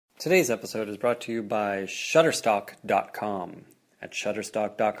Today's episode is brought to you by Shutterstock.com. At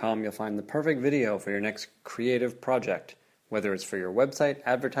Shutterstock.com, you'll find the perfect video for your next creative project, whether it's for your website,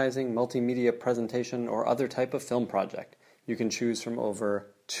 advertising, multimedia presentation, or other type of film project. You can choose from over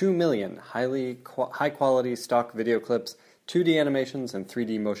 2 million high-quality stock video clips, 2D animations, and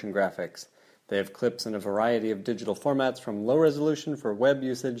 3D motion graphics. They have clips in a variety of digital formats, from low resolution for web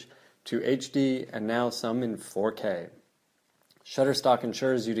usage to HD, and now some in 4K. Shutterstock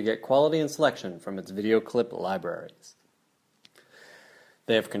ensures you to get quality and selection from its video clip libraries.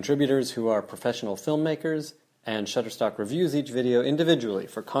 They have contributors who are professional filmmakers, and Shutterstock reviews each video individually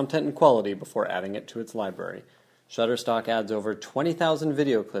for content and quality before adding it to its library. Shutterstock adds over 20,000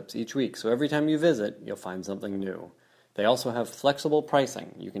 video clips each week, so every time you visit, you'll find something new. They also have flexible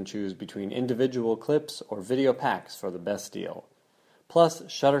pricing. You can choose between individual clips or video packs for the best deal. Plus,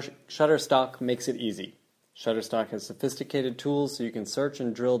 Shutterstock makes it easy. Shutterstock has sophisticated tools so you can search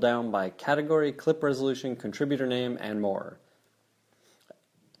and drill down by category, clip resolution, contributor name, and more.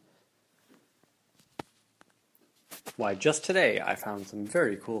 Why, just today I found some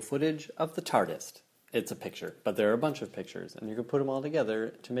very cool footage of the TARDIS. It's a picture, but there are a bunch of pictures, and you can put them all together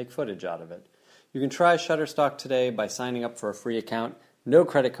to make footage out of it. You can try Shutterstock today by signing up for a free account. No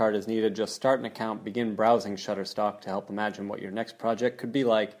credit card is needed, just start an account, begin browsing Shutterstock to help imagine what your next project could be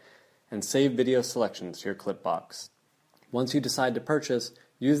like, and save video selections to your clip box. Once you decide to purchase,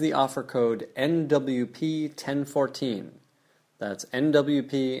 use the offer code NWP1014. That's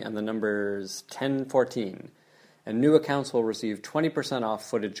NWP and the numbers 1014. And new accounts will receive 20% off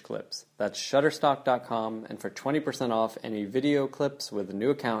footage clips. That's Shutterstock.com, and for 20% off any video clips with a new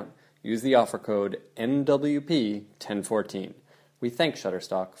account, use the offer code NWP1014. We thank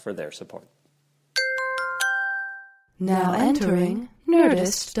Shutterstock for their support. Now entering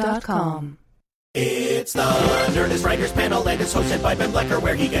Nerdist.com. It's the Nerdist Writers Panel, and it's hosted by Ben Blecker,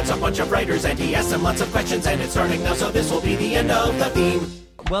 where he gets a bunch of writers and he asks them lots of questions, and it's starting now, so this will be the end of the theme.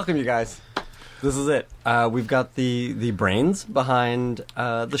 Welcome, you guys. This is it. We've got the brains behind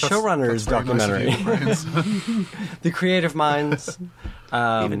the Showrunners Documentary. Nice The creative minds.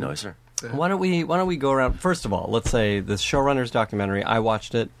 Even nicer. Why don't we go around? First of all, let's say the Showrunners Documentary. I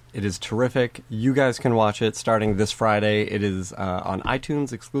watched it. It is terrific. You guys can watch it starting this Friday. It is on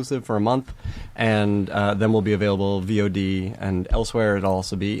iTunes exclusive for a month, and then will be available VOD and elsewhere. It'll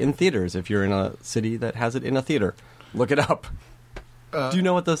also be in theaters if you're in a city that has it in a theater. Look it up. Do you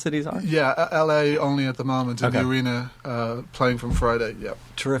know what those cities are? Yeah, LA only at the moment, in the arena, playing from Friday. Yep.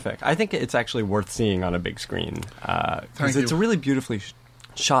 Terrific. I think it's actually worth seeing on a big screen because it's you. a really beautifully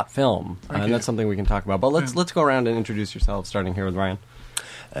shot film, and that's something we can talk about. But let's go around and introduce yourselves, starting here with Ryan.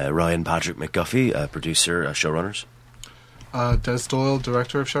 Ryan Patrick McGuffey, producer, Showrunners. Des Doyle,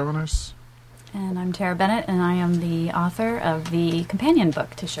 director of Showrunners. And I'm Tara Bennett, and I am the author of the companion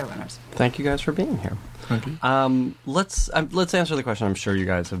book to Showrunners. Thank you guys for being here. Thank you. Let's answer the question I'm sure you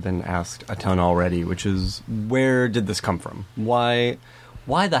guys have been asked a ton already, which is, where did this come from? Why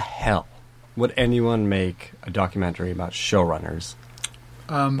the hell would anyone make a documentary about showrunners?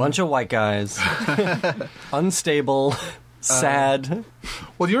 Bunch of white guys, unstable, sad.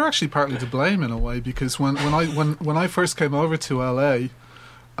 Well, you're actually partly to blame in a way, because when I first came over to LA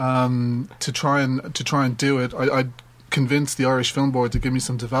to try and do it, I convinced the Irish Film Board to give me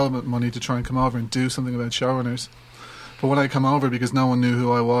some development money to try and come over and do something about showrunners. But when I come over, because no one knew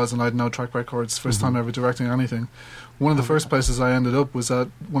who I was and I had no track records, first time ever directing anything, one of the first places I ended up was at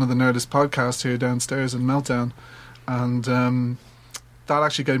one of the Nerdist podcasts here downstairs in Meltdown, and that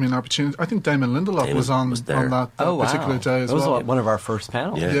actually gave me an opportunity. I think Damon Lindelof was on that particular day as well. That was one of our first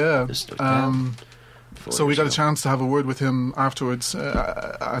panels. Yeah. So we got a chance to have a word with him afterwards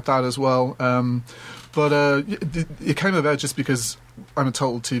at that as well. But it came about just because I'm a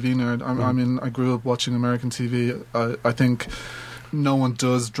total TV nerd. I mean, I grew up watching American TV. I think no one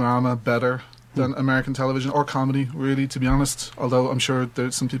does drama better than American television, or comedy, really, to be honest. Although I'm sure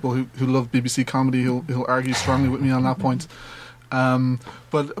there's some people who love BBC comedy who'll argue strongly with me on that point.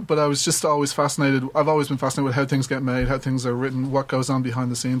 But I was just always fascinated. I've always been fascinated with how things get made, how things are written, what goes on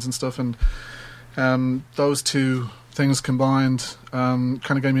behind the scenes and stuff. And those two things combined kind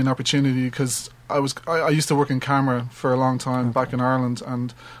of gave me an opportunity, because I used to work in camera for a long time back in Ireland,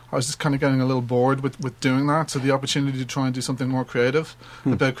 and I was just kind of getting a little bored with doing that. So the opportunity to try and do something more creative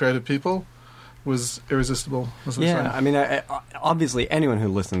about creative people was irresistible. Yeah, I mean, obviously anyone who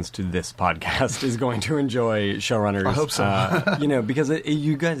listens to this podcast is going to enjoy Showrunners. I hope so. Because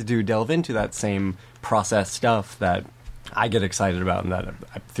you guys do delve into that same process stuff that I get excited about, and that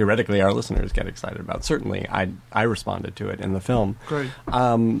theoretically our listeners get excited about. Certainly, I responded to it in the film. Great.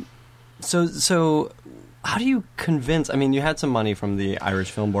 So how do you convince? I mean, you had some money from the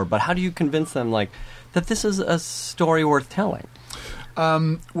Irish Film Board, but how do you convince them like that this is a story worth telling?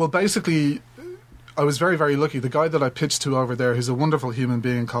 Well, basically, I was very, very lucky. The guy that I pitched to over there, who's a wonderful human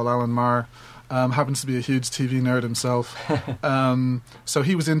being called Alan Marr, happens to be a huge TV nerd himself. So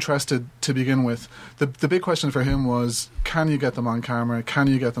he was interested to begin with. The big question for him was, can you get them on camera? Can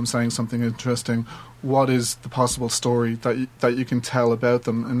you get them saying something interesting? What is the possible story that you can tell about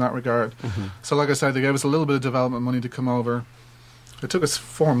them in that regard? So like I said, they gave us a little bit of development money to come over. It took us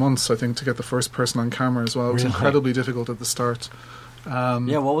 4 months, I think, to get the first person on camera as well. It was incredibly difficult at the start.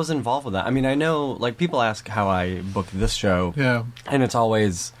 What was involved with that? I mean, I know, like, people ask how I booked this show. Yeah. And it's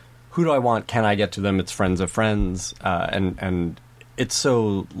always, who do I want? Can I get to them? It's friends of friends. And it's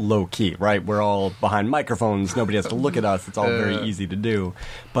so low-key, right? We're all behind microphones. Nobody has to look at us. It's all very easy to do.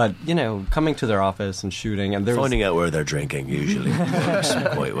 But, you know, coming to their office and shooting... and finding out where they're drinking usually works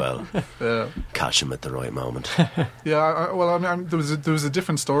quite well. Yeah. Catch them at the right moment. Yeah, I mean, there was a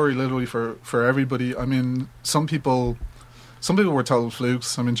different story literally for everybody. I mean, some people were total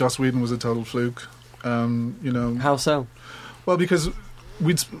flukes. I mean, Joss Whedon was a total fluke. You know. How so? Well, because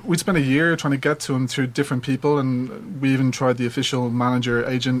we'd spent a year trying to get to him through different people, and we even tried the official manager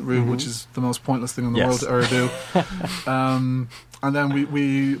agent route, which is the most pointless thing in the world to ever do. And then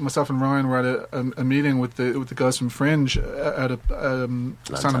we myself and Ryan were at a meeting with the guys from Fringe at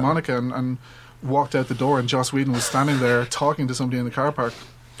Santa Monica, and walked out the door, and Joss Whedon was standing there talking to somebody in the car park.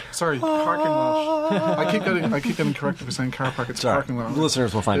 Sorry, parking lot. I keep getting corrected for saying car park. It's parking lot.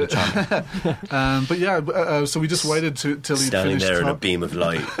 Listeners will find it charming. But yeah, so we just waited till he standing finished there in a beam of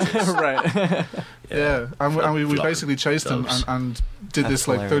light. Right. Yeah, and we basically chased him and did this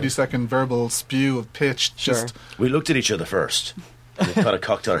like 30-second verbal spew of pitch. Just we looked at each other first. And we kind of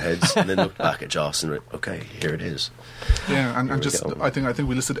cocked our heads and then looked back at Joss and went, okay, here it is. Yeah, and just I think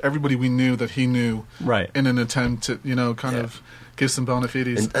we listed everybody we knew that he knew, right, in an attempt to kind of give some bona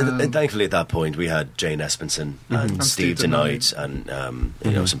fides. And thankfully at that point we had Jane Espenson and Steve DeKnight and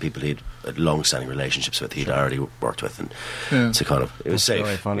you know, some people he'd had long-standing relationships with, he'd already worked with, and so kind of it was safe.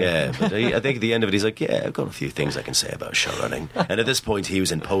 Funny. Yeah, but I think at the end of it he's like, yeah, I've got a few things I can say about show running. And at this point he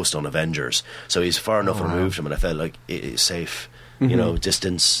was in post on Avengers, so he's far enough removed from it. I felt like it is safe. You know,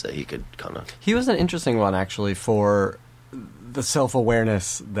 distance that he could kind of... He was an interesting one, actually, for the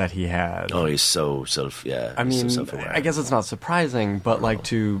self-awareness that he had. Oh, he's so I mean, so self-aware. I guess it's not surprising, but like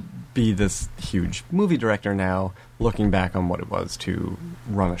to be this huge movie director now, looking back on what it was to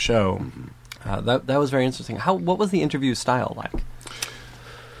run a show, that was very interesting. What was the interview style like?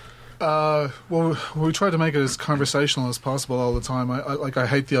 Well, we try to make it as conversational as possible all the time. I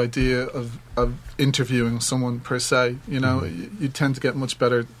hate the idea of interviewing someone per se. You know, you tend to get much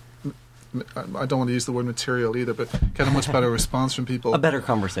better. I don't want to use the word material either, but get a much better response from people. A better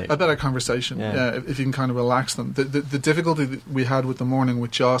conversation. Yeah, if you can kind of relax them. The difficulty that we had with the morning with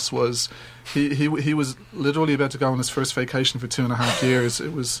Joss was he was literally about to go on his first vacation for 2.5 years.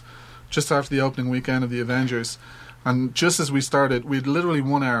 It was just after the opening weekend of the Avengers. And just as we started, we had literally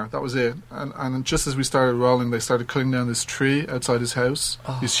 1 hour, that was it. And just as we started rolling, they started cutting down this tree outside his house,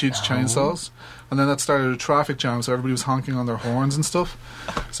 these huge chainsaws. And then that started a traffic jam, so everybody was honking on their horns and stuff.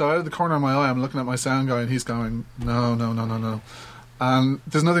 So out of the corner of my eye, I'm looking at my sound guy, and he's going, no. And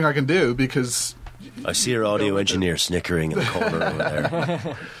there's nothing I can do, because... I see your audio engineer snickering in the corner over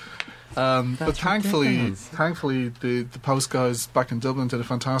there. But thankfully, the post guys back in Dublin did a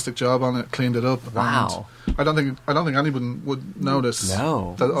fantastic job on it, cleaned it up. Wow! And I don't think anyone would notice that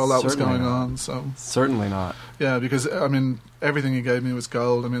all that was going on. So certainly not. Yeah, because I mean, everything he gave me was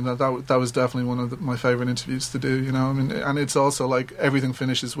gold. I mean, that was definitely one of my favorite interviews to do. You know, I mean, and it's also like everything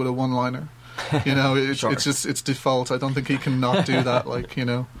finishes with a one-liner. You know, it's just it's default. I don't think he can not do that. Like, you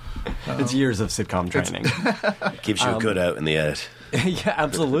know, it's years of sitcom training. Keeps you good out in the edit. Yeah,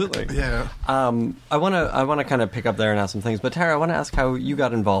 absolutely. Yeah. I want to kind of pick up there and ask some things, but Tara, I want to ask how you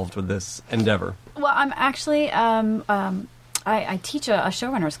got involved with this endeavor. Well, I'm actually I teach a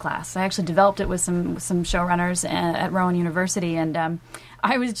showrunners class. I actually developed it with some showrunners at Rowan University, and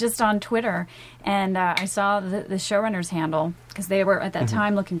I was just on Twitter, and I saw the showrunners handle, because they were at that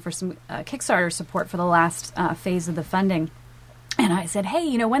time looking for some Kickstarter support for the last phase of the funding. And I said,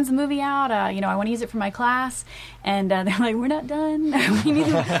 hey, when's the movie out? I want to use it for my class. And they're like, we're not done.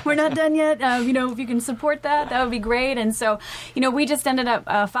 We're not done yet. If you can support that, that would be great. And so, we just ended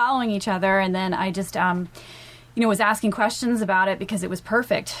up following each other. And then I just, was asking questions about it, because it was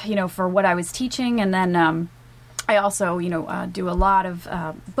perfect, for what I was teaching. And then I also, do a lot of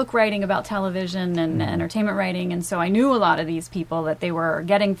book writing about television and entertainment writing, and so I knew a lot of these people that they were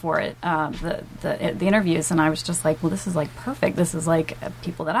getting for it, the interviews, and I was just like, well, this is like perfect. This is like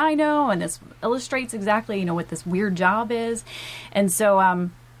people that I know, and this illustrates exactly, what this weird job is, and so.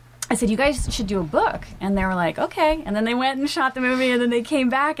 I said, you guys should do a book. And they were like, okay. And then they went and shot the movie, and then they came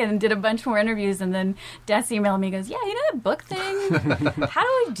back and did a bunch more interviews. And then Des emailed me and goes, yeah, that book thing? How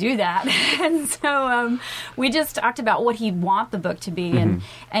do we do that? And so we just talked about what he'd want the book to be. And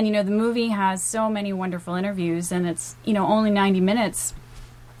the movie has so many wonderful interviews, and it's, only 90 minutes.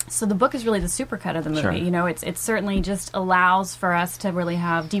 So the book is really the supercut of the movie. Sure. It certainly just allows for us to really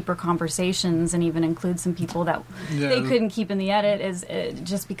have deeper conversations and even include some people that they couldn't keep in the edit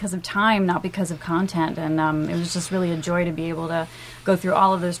just because of time, not because of content. And it was just really a joy to be able to go through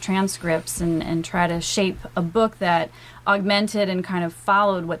all of those transcripts and try to shape a book that augmented and kind of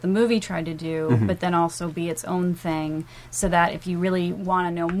followed what the movie tried to do, but then also be its own thing, so that if you really want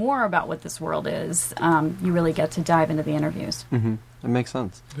to know more about what this world is, you really get to dive into the interviews. It makes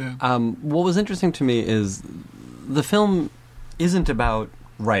sense. Yeah. What was interesting to me is the film isn't about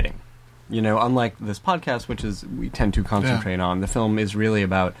writing. Unlike this podcast, which is we tend to concentrate on, the film is really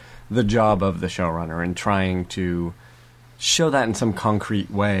about the job of the showrunner and trying to show that in some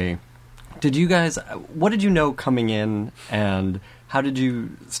concrete way. What did you know coming in, and how did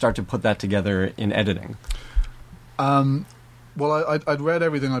you start to put that together in editing? Well, I'd read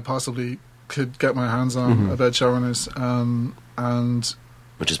everything I possibly could get my hands on about showrunners, and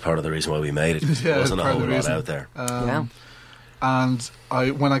which is part of the reason why we made it. There wasn't a whole lot out there. And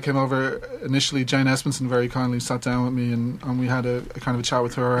when I came over initially, Jane Espenson very kindly sat down with me, and we had a kind of a chat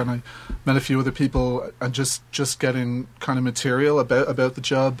with her, and I met a few other people, and just getting kind of material about the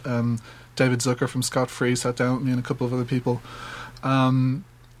job. David Zucker from Scott Free sat down with me and a couple of other people.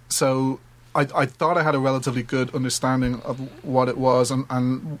 So I thought I had a relatively good understanding of what it was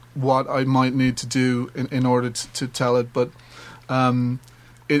and what I might need to do in order to tell it. But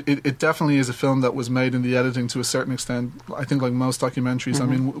it definitely is a film that was made in the editing to a certain extent. I think like most documentaries. I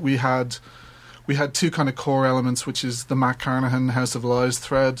mean, we had two kind of core elements, which is the Matt Carnahan House of Lies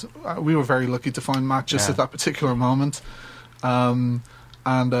thread. We were very lucky to find Matt just at that particular moment. And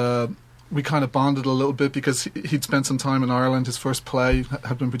we kind of bonded a little bit because he'd spent some time in Ireland. His first play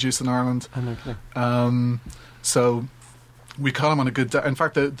had been produced in Ireland. So we caught him on a good day. In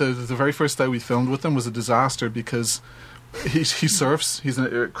fact, the very first day we filmed with him was a disaster because he surfs. He's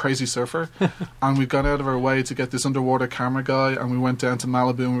a crazy surfer. And we'd gone out of our way to get this underwater camera guy, and we went down to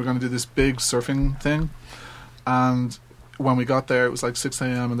Malibu, and we were going to do this big surfing thing. And when we got there, it was like 6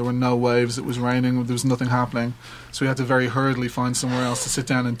 a.m. and there were no waves. It was raining. There was nothing happening. So we had to very hurriedly find somewhere else to sit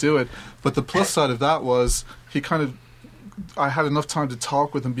down and do it. But the plus side of that was I had enough time to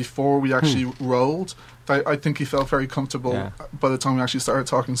talk with him before we actually rolled. I think he felt very comfortable by the time we actually started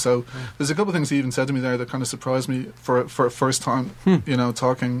talking. So there's a couple of things he even said to me there that kind of surprised me for a first time,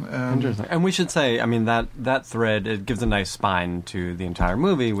 talking. Interesting. And we should say, I mean, that thread, it gives a nice spine to the entire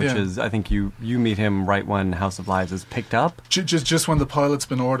movie, which is, I think you meet him right when House of Lies is picked up. Just when the pilot's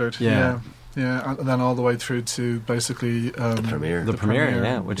been ordered. Yeah, and then all the way through to basically the premiere. The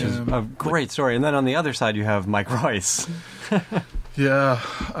premiere, which is a great story. And then on the other side, you have Mike Royce.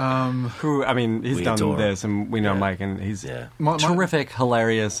 Who, I mean, he's done this, and we know Mike, and he's terrific,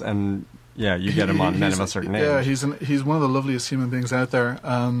 hilarious, and you get him on Men of a Certain Age. Yeah, he's one of the loveliest human beings out there.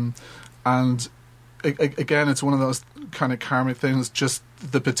 And again, it's one of those kind of karmic things. Just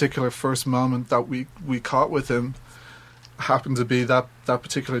the particular first moment that we caught with him happened to be that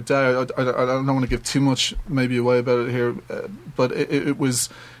particular day. I don't want to give too much maybe away about it here, but it's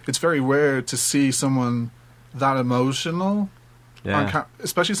very rare to see someone that emotional,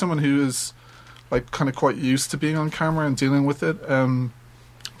 especially someone who is like kind of quite used to being on camera and dealing with it.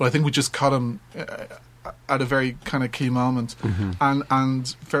 But I think we just caught him at a very kind of key moment,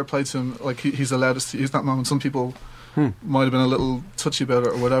 and fair play to him. Like he's allowed us to use that moment. Some people might have been a little touchy about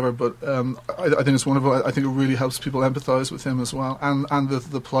it or whatever, but I think it's wonderful. I think it really helps people empathise with him as well, and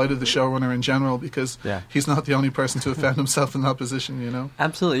the plight of the showrunner in general, because he's not the only person to have found himself in that position.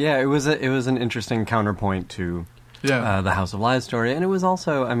 Absolutely, it was an interesting counterpoint to the House of Lies story, and it was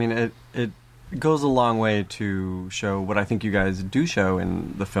also, I mean, it goes a long way to show what I think you guys do show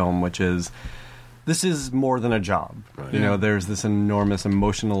in the film, which is this is more than a job. Right. There's this enormous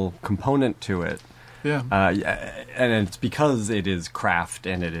emotional component to it. And it's because it is craft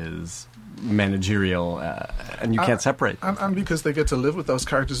and it is managerial, and you can't separate them. And because they get to live with those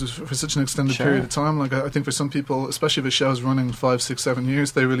characters for such an extended period of time. Like I think for some people, especially if a show's running 5, 6, 7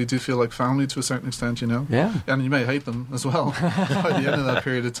 years, they really do feel like family to a certain extent. Yeah. And you may hate them as well by the end of that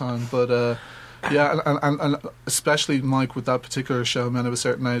period of time. But Yeah, and especially Mike with that particular show, Men of a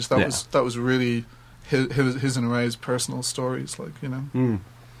Certain Age. That was really his and Ray's personal stories, like, you know.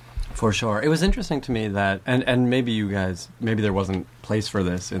 For sure. It was interesting to me that, and maybe you guys, maybe there wasn't place for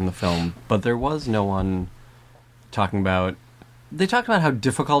this in the film, but there was no one talking about, they talked about how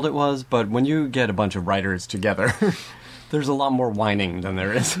difficult it was, but when you get a bunch of writers together, there's a lot more whining than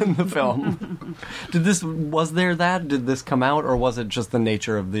there is in the film. Did this come out, or was it just the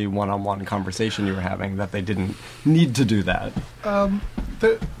nature of the one-on-one conversation you were having that they didn't need to do that?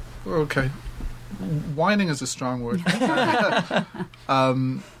 Okay. Whining is a strong word.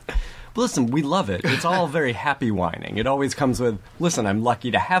 Listen, we love it. It's all very happy whining. It always comes with, listen, I'm lucky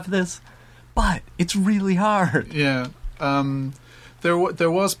to have this, but it's really hard. Yeah.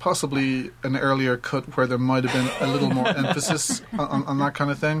 There was possibly an earlier cut where there might have been a little more emphasis on that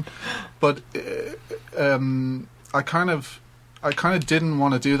kind of thing, but I kind of didn't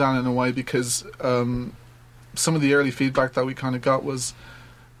want to do that in a way, because some of the early feedback that we kind of got was,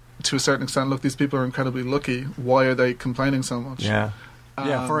 to a certain extent, look, these people are incredibly lucky. Why are they complaining so much? Yeah.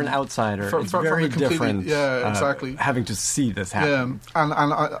 Yeah, for an outsider, it's very different. Yeah, exactly. Having to see this happen. Yeah, and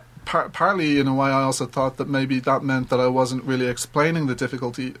I, partly in a way, I also thought that maybe that meant that I wasn't really explaining the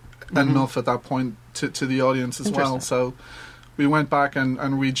difficulty enough at that point to the audience as well. So we went back and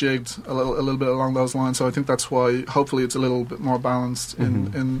rejigged a little bit along those lines. So I think that's why, hopefully, it's a little bit more balanced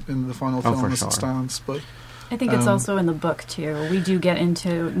in the final film as it stands. But I think it's also in the book too. We do get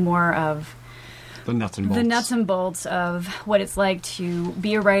into more of the nuts and bolts of what it's like to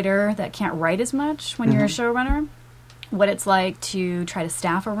be a writer that can't write as much when you're a showrunner, what it's like to try to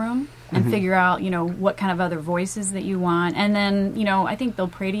staff a room and figure out, what kind of other voices that you want. And then, I think Bill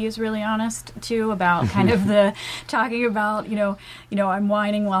Prady is really honest too about kind of the talking about, I'm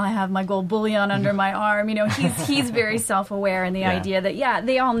whining while I have my gold bullion under my arm. He's very self-aware in the idea that,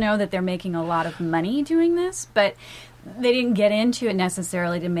 they all know that they're making a lot of money doing this, but they didn't get into it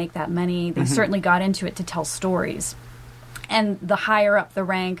necessarily to make that money. They certainly got into it to tell stories. And the higher up the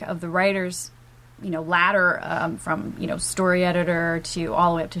rank of the writers, ladder from, story editor to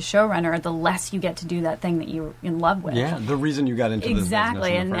all the way up to showrunner, the less you get to do that thing that you're in love with. Yeah, the reason you got into this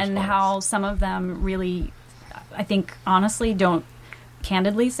exactly, business in the first place. How some of them really, I think, honestly, don't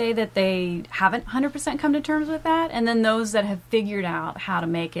candidly say that they haven't 100% come to terms with that, and then those that have figured out how to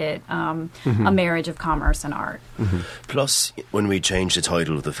make it a marriage of commerce and art. Plus, when we changed the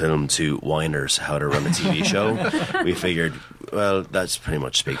title of the film to Whiners, How to Run a TV Show, we figured, well, that pretty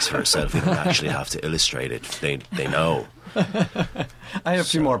much speaks for itself. We don't actually have to illustrate it. They know. I have a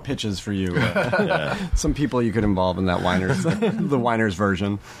few more pitches for you. Some people you could involve in that Whiners, the Whiners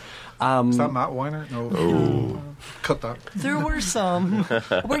version. Is that Matt Weiner? No. Oh. Cut that. There were some.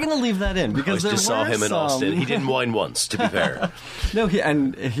 We're going to leave that in because I just saw him in Austin. He didn't whine once, to be fair. No,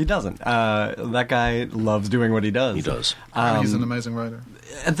 he doesn't. That guy loves doing what he does. He does. He's an amazing writer.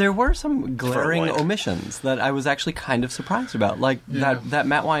 There were some glaring omissions that I was actually kind of surprised about. Like that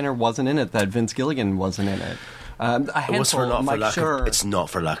Matt Weiner wasn't in it, that Vince Gilligan wasn't in it. It's not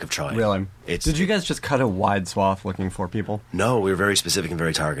for lack of trying. Really? Did you guys just cut a wide swath looking for people? No, we were very specific and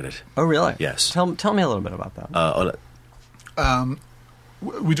very targeted. Oh, really? Yes. Tell me a little bit about that.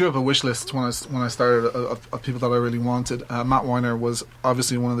 We drew up a wish list when I started of people that I really wanted. Matt Weiner was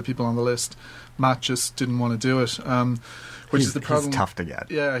obviously one of the people on the list. Matt just didn't want to do it. Which is the problem. He's tough to get.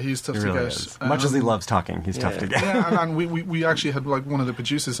 Yeah, he's tough to get. Much as he loves talking, he's tough to get. Yeah, and we actually had like one of the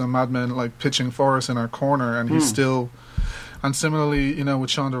producers on Mad Men like pitching for us in our corner, and he's still. And similarly, with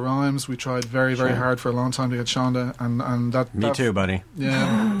Shonda Rhimes, we tried very, very hard for a long time to get Shonda, and that. Me too, buddy.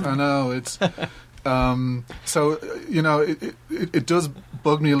 Yeah, I know it's. So it does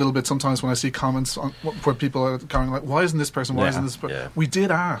bug me a little bit sometimes when I see comments on where people are going like, "Why isn't this person? Why isn't this person?" Yeah. We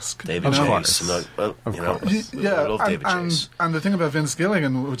did ask David Chase. I love David Chase. And the thing about Vince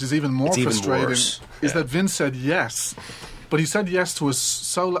Gilligan, which is even more frustrating, is that Vince said yes. But he said yes to us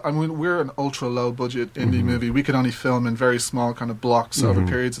so... I mean, we're an ultra-low-budget indie movie. We could only film in very small kind of blocks over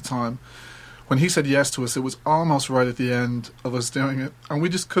periods of time. When he said yes to us, it was almost right at the end of us doing it. And we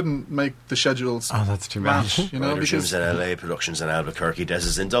just couldn't make the schedules. Oh, that's too bad. Writers' rooms in LA, productions in Albuquerque, Des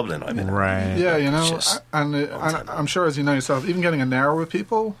is in Dublin. I mean, right. Yeah, and I'm sure, as you know yourself, even getting an hour with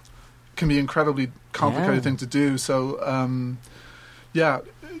people can be an incredibly complicated thing to do. So,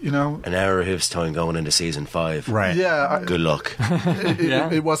 an hour of his time going into season 5. Right. Yeah. Good luck.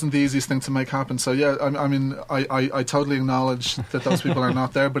 It wasn't the easiest thing to make happen. So I totally acknowledge that those people are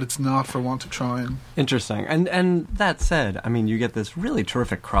not there, but it's not for want of trying. Interesting. And that said, I mean, you get this really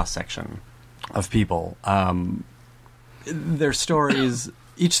terrific cross section of people. Their stories.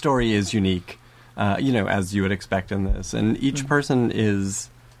 Each story is unique, as you would expect in this, and each person is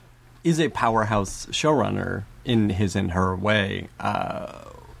is a powerhouse showrunner in his and her way.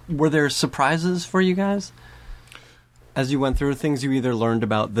 Were there surprises for you guys as you went through, things you either learned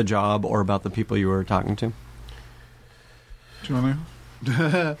about the job or about the people you were talking to? Do you want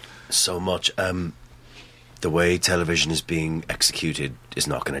to? So much. The way television is being executed is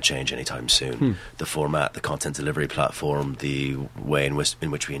not going to change anytime soon. The format, the content delivery platform, the way in which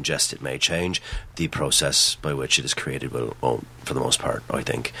we ingest it may change. The process by which it is created will, for the most part, I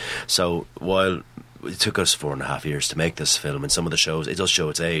think. So while it took us 4.5 years to make this film, and some of the shows, it does show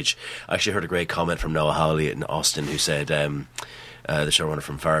its age. I actually heard a great comment from Noah Hawley in Austin, who said, the showrunner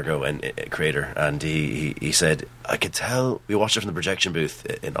from Fargo and creator, and he said, I could tell, we watched it from the projection booth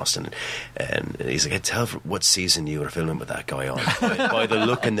in Austin, and he's like, I could tell what season you were filming with that guy on by the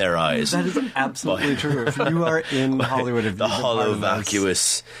look in their eyes. That is absolutely true. If you are in Hollywood, if the hollow,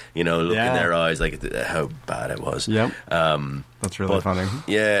 vacuous, look in their eyes, like how bad it was. Yep. That's really funny.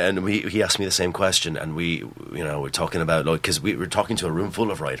 Yeah, and he asked me the same question, and we're talking about, like, because we were talking to a room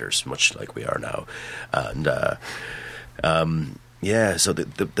full of writers, much like we are now, and yeah, so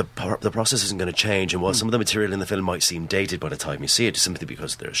the process isn't going to change, and while some of the material in the film might seem dated by the time you see it, simply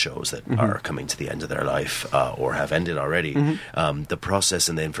because there are shows that are coming to the end of their life or have ended already, the process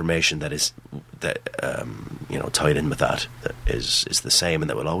and the information that is tied in with that is the same, and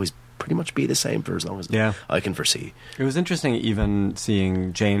that will always pretty much be the same for as long as I can foresee. It was interesting even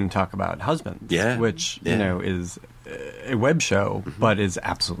seeing Jane talk about Husbands, which is a web show, but is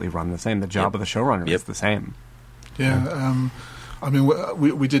absolutely run the same. The job of the showrunner is the same. Yeah. I mean,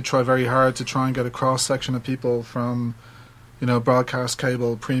 we did try very hard to try and get a cross-section of people from, broadcast,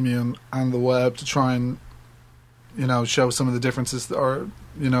 cable, premium, and the web to try and, show some of the differences or,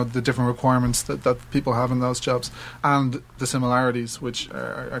 the different requirements that people have in those jobs and the similarities, which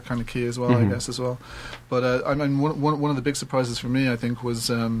are kind of key as well, I guess, as well. But, I mean, one of the big surprises for me, I think,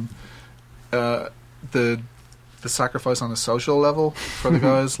 was the sacrifice on a social level for the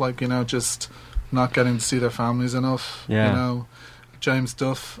guys, like, just not getting to see their families enough, James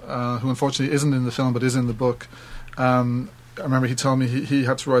Duff, who unfortunately isn't in the film but is in the book. I remember he told me he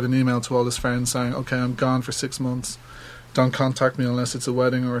had to write an email to all his friends saying, okay, I'm gone for 6 months. Don't contact me unless it's a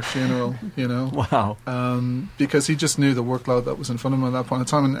wedding or a funeral, Wow. Because he just knew the workload that was in front of him at that point in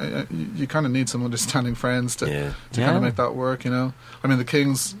time, and you kind of need some understanding friends to kind of make that work, I mean, the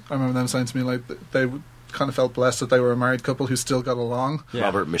Kings, I remember them saying to me, like, they kind of felt blessed that they were a married couple who still got along.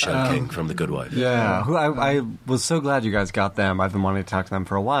 Robert and Michelle King from The Good Wife. Yeah, who I was so glad you guys got them. I've been wanting to talk to them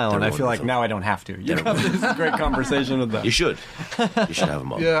for a while, and I feel like now I don't have to. Have this great conversation with them. You should have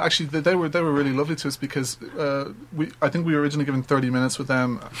them on. Yeah, actually, they were really lovely to us because I think we were originally given 30 minutes with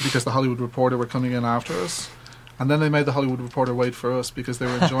them because the Hollywood Reporter were coming in after us. And then they made the Hollywood Reporter wait for us because they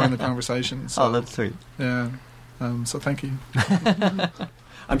were enjoying the conversation. So, that's sweet. Yeah. So thank you.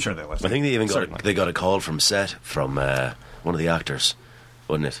 I'm sure they listen. I think they even got a call from set from one of the actors,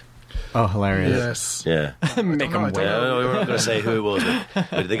 wasn't it? Oh, hilarious. Yes. Yeah. Make them wait. We're not going to say who it was,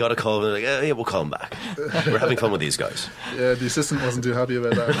 but they got a call and they're like, yeah, we'll call them back. We're having fun with these guys. Yeah, the assistant wasn't too happy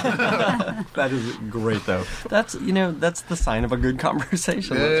about that. That is great, though. That's the sign of a good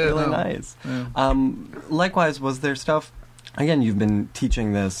conversation. That's really nice. Yeah. Likewise, was there stuff... Again, you've been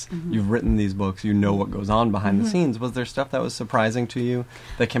teaching this, you've written these books, you know what goes on behind the scenes. Was there stuff that was surprising to you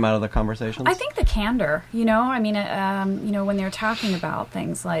that came out of the conversations? I think the candor, I mean, when they're talking about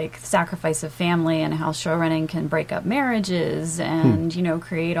things like sacrifice of family and how showrunning can break up marriages and,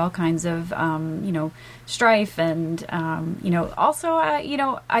 create all kinds of, strife and, also,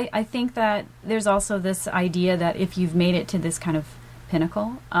 I think that there's also this idea that if you've made it to this kind of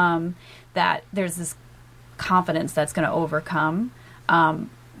pinnacle, that there's this confidence that's going to overcome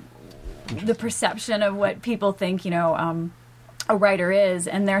the perception of what people think, a writer is,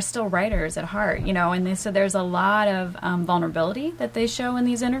 and they're still writers at heart, and so there's a lot of vulnerability that they show in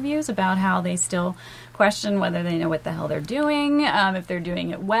these interviews about how they still question whether they know what the hell they're doing, if they're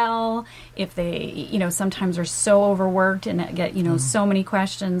doing it well, if they, sometimes are so overworked and get, so many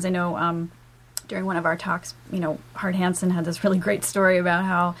questions. I know during one of our talks, Hart Hansen had this really great story about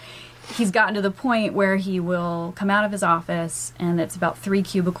how he's gotten to the point where he will come out of his office and it's about 3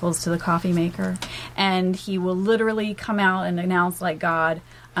 cubicles to the coffee maker, and he will literally come out and announce like God,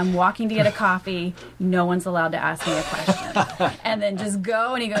 I'm walking to get a coffee, no one's allowed to ask me a question. And then just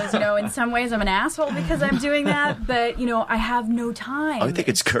go, and he goes, in some ways I'm an asshole because I'm doing that, but, I have no time. I think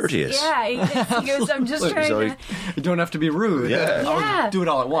it's courteous. Yeah, he goes, I'm just trying to... You don't have to be rude. Yeah. I'll do it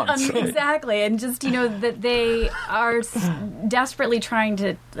all at once. Exactly, and just, that they are desperately trying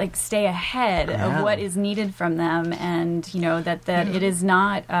to, like, stay ahead of what is needed from them, and, that it is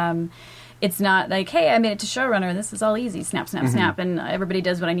not... it's not like, hey, I made it to showrunner. This is all easy. Snap, snap, snap. And everybody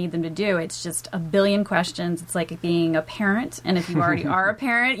does what I need them to do. It's just a billion questions. It's like being a parent. And if you already are a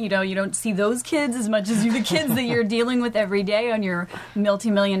parent, you don't see those kids as much as the kids that you're dealing with every day on your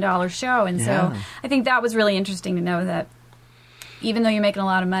multi-million-dollar show. And so I think that was really interesting to know that even though you're making a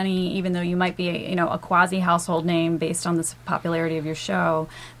lot of money, even though you might be a quasi-household name based on the popularity of your show,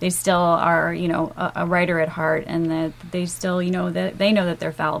 they still are, a writer at heart, and that they still, that they know that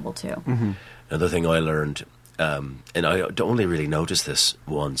they're fallible too. Mm-hmm. Another thing I learned, and I only really noticed this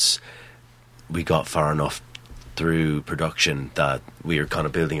once we got far enough through production that we were kind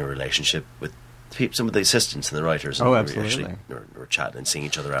of building a relationship with some of the assistants and the writers. And absolutely. We're chatting and seeing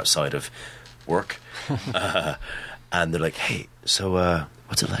each other outside of work. And they're like, hey, so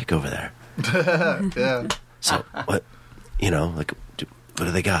what's it like over there? Yeah. So, what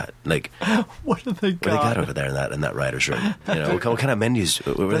do they got? Like, what do they got? What do they got over there in that writer's room? What kind of menus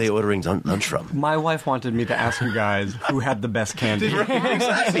were they ordering lunch from? My wife wanted me to ask you guys who had the best candy.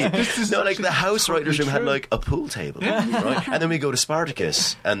 Exactly. No, like the house writers' room had like a pool table, right? And then we go to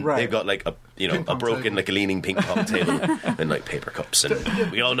Spartacus, and they've got like a broken table. like a leaning ping pong table and like paper cups,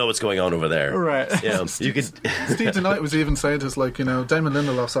 and we all know what's going on over there, right? You could. Steve tonight was even saying to us, like, Damon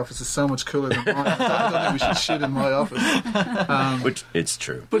Lindelof's office is so much cooler than mine. I don't think we should shoot in my office. Which it's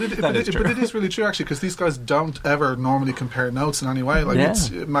true, but it is really true actually, because these guys don't ever normally compare notes in any way. Like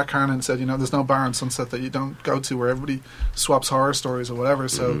Matt Carnan said, there's no bar on Sunset that you don't go to where everybody swaps horror stories or whatever.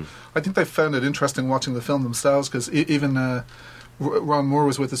 So I think they found it interesting watching the film themselves, because even Ron Moore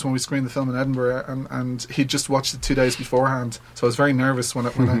was with us when we screened the film in Edinburgh, and he just watched it 2 days beforehand. So I was very nervous when I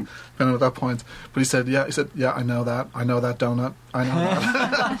went at that point. But he said, I know that donut, I know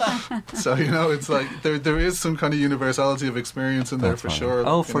that. So it's like there is some kind of universality of experience in there for sure.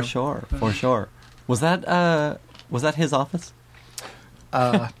 Oh, for sure. Was that his office?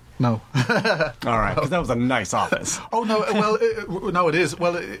 No. All right, because that was a nice office. Oh no! Well, no, it is.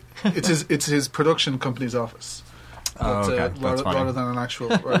 Well, it's his production company's office. Okay. Rather than an actual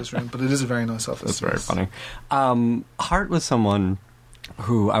writer's room, but it is a very nice office. That's very funny. Hart was someone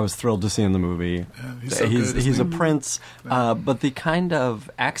who I was thrilled to see in the movie. Yeah, he's so good, he's a prince, but the kind of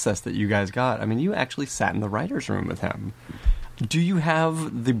access that you guys got, I mean, you actually sat in the writer's room with him. Do you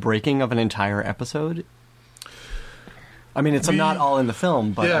have the breaking of an entire episode? I mean, it's not all in the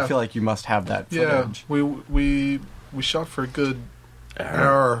film, but I feel like you must have that footage. Yeah, we shot for a good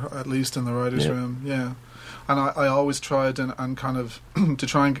hour at least in the writer's room, And I always tried and kind of to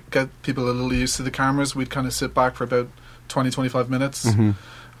try and get people a little used to the cameras, we'd kind of sit back for about 20-25 minutes and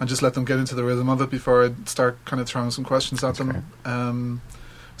just let them get into the rhythm of it before I'd start kind of throwing some questions at them.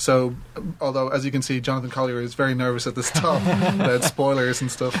 So, although, as you can see, Jonathan Collier is very nervous at the stop about spoilers and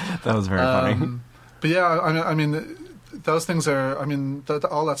stuff. That was very funny. But yeah, I mean, those things are,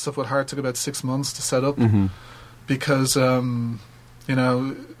 all that stuff with Hart took about 6 months to set up because,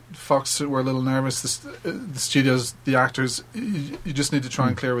 Fox were a little nervous. The studios, the actors, you just need to try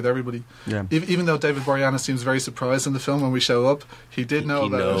and clear with everybody. Yeah. Even though David Boreanaz seems very surprised in the film when we show up, he did know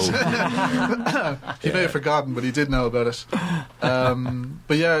about it. He may have forgotten, but he did know about it.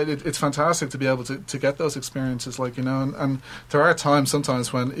 But yeah, it's fantastic to be able to get those experiences, and there are times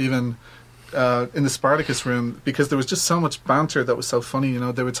sometimes when even in the Spartacus room, because there was just so much banter that was so funny.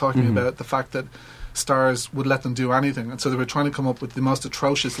 They were talking about the fact that stars would let them do anything, and so they were trying to come up with the most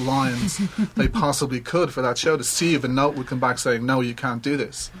atrocious lines they possibly could for that show to see if a note would come back saying, no, you can't do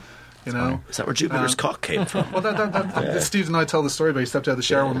this. Is that where Jupiter's cock came from? Well, Steve and I tell the story about he stepped out of the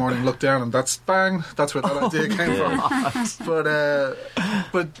shower one morning, looked down, and that's where that idea came from.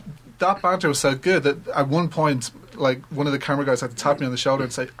 But that banter was so good that at one point, one of the camera guys had to tap me on the shoulder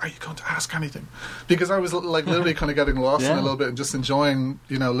and say, "Are you going to ask anything?" Because I was literally kind of getting lost in a little bit and just enjoying,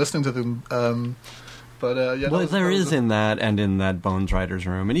 listening to them. There is in that and in that Bones writers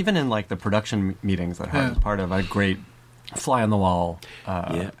room, and even in the production meetings that Hart was part of, a great fly on the wall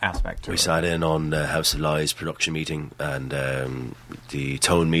aspect to it. We sat in on House of Lies production meeting and the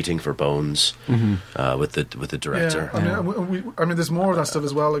tone meeting for Bones with the director. I mean, there's more of that stuff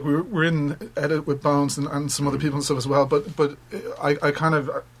as well. We're in edit with Bones and some other people and stuff as well. But we kind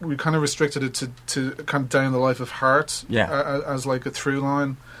of restricted it to kind of down the life of Hart as a through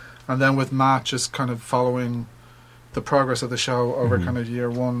line, and then with Matt just kind of following the progress of the show over kind of year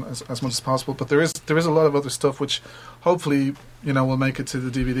one as much as possible. But there is a lot of other stuff which hopefully will make it to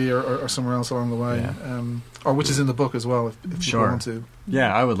the DVD or somewhere else along the way, or which is in the book as well if you want to.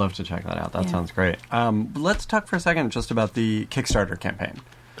 Yeah, I would love to check that out. That sounds great. Let's talk for a second just about the Kickstarter campaign.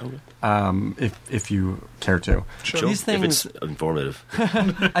 if you care to. Sure. These things, if it's informative.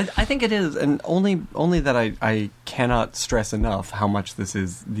 I think it is, and only that I cannot stress enough how much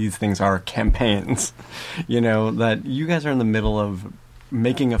these things are campaigns. That you guys are in the middle of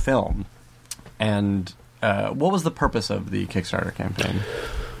making a film, and what was the purpose of the Kickstarter campaign?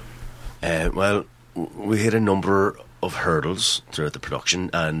 Well, we hit a number of hurdles throughout the production,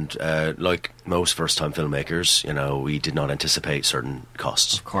 and like most first-time filmmakers, we did not anticipate certain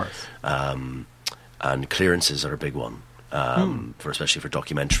costs. Of course. And clearances are a big one, especially for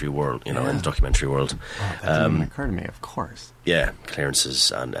documentary world, in the documentary world. Oh, that didn't occur to me, of course. Yeah,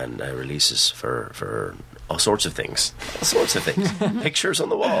 clearances and releases for all sorts of things. All sorts of things. Pictures on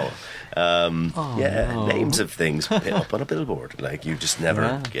the wall. Names of things put up on a billboard. Like, you just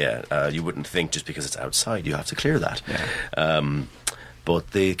never, you wouldn't think just because it's outside, you have to clear that. Yeah.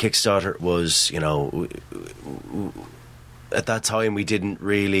 But the Kickstarter was, at that time we didn't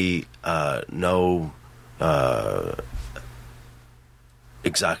really know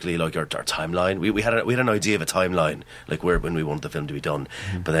exactly like our timeline. We had an idea of a timeline, like when we wanted the film to be done.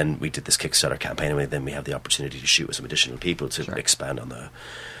 But then we did this Kickstarter campaign, and then we have the opportunity to shoot with some additional people to expand on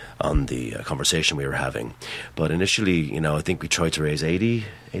the conversation we were having. But initially, I think we tried to raise 80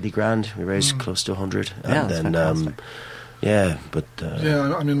 grand. We raised close to 100. Yeah, and then I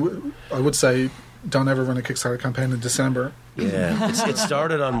mean, I would say don't ever run a Kickstarter campaign in December. Yeah, it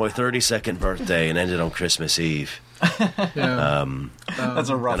started on my 32nd birthday and ended on Christmas Eve. Yeah. That's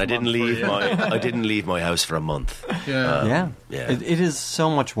a rough. And I didn't leave my house for a month. Yeah. It is so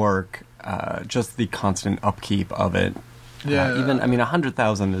much work. Just the constant upkeep of it. Yeah.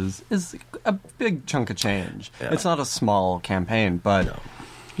 100,000 is a big chunk of change. Yeah. It's not a small campaign, but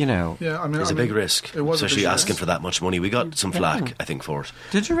Yeah, it's a big risk, especially asking for that much money. We got some flack, I think, for it.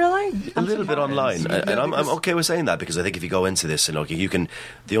 Did you really? A little bit online, and I'm okay with saying that, because I think if you go into this and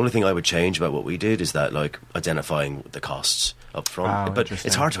the only thing I would change about what we did is that identifying the costs up front. But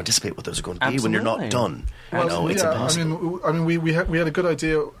it's hard to anticipate what those are going to be when you're not done. It's impossible. I mean, we had a good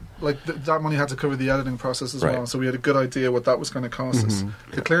idea. Like that money had to cover the editing process as well, so we had a good idea what that was going to cost us.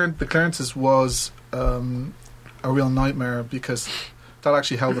 The clearances was a real nightmare, because that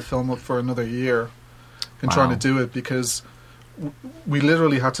actually held the film up for another year in trying to do it, because we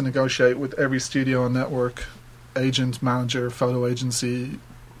literally had to negotiate with every studio and network, agent, manager, photo agency,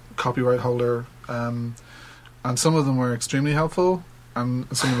 copyright holder, and some of them were extremely helpful and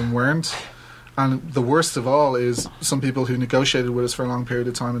some of them weren't. And the worst of all is some people who negotiated with us for a long period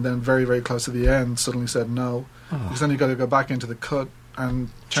of time and then very, very close to the end suddenly said no, because then you've got to go back into the cut and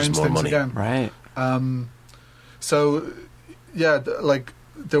change things again. Right. So, yeah,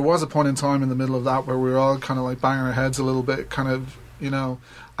 there was a point in time in the middle of that where we were all kind of banging our heads a little bit,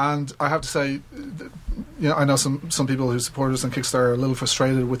 and I have to say, I know some people who support us on Kickstarter are a little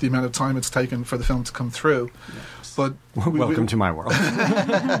frustrated with the amount of time it's taken for the film to come through. Yes. But welcome to my world.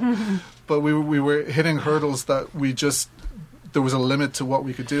 But we were hitting hurdles that there was a limit to what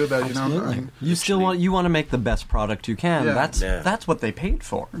we could do about it. Absolutely. You want to make the best product you can. Yeah. That's what they paid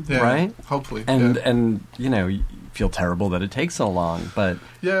for, right? Hopefully. And you feel terrible that it takes so long, but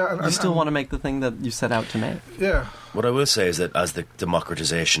you still want to make the thing that you set out to make. Yeah. What I will say is that as the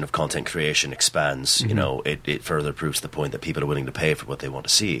democratization of content creation expands, it further proves the point that people are willing to pay for what they want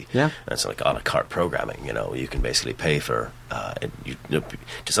to see. Yeah. And it's like a la carte programming. You can basically pay for.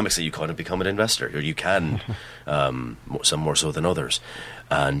 To some extent, you kind of become an investor, or you can, some more so than others.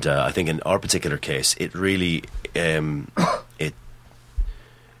 And I think in our particular case, it really it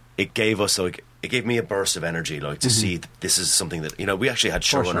gave us it gave me a burst of energy, to see that this is something that we actually had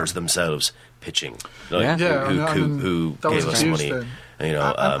showrunners themselves pitching, who gave us money,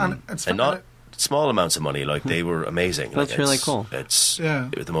 and not small amounts of money. They were amazing. That's really cool. It's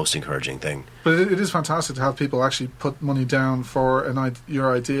the most encouraging thing. But it is fantastic to have people actually put money down for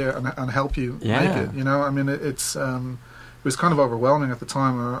your idea and help you make it. It's it was kind of overwhelming at the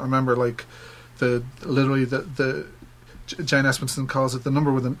time. I remember the Jane Espenson calls it the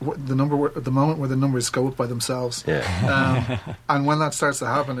moment where the numbers go up by themselves. Yeah. And when that starts to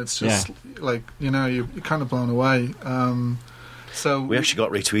happen, it's just you're kind of blown away. So we actually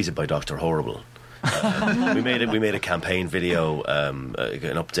got retweeted by Dr. Horrible. We made a campaign video, an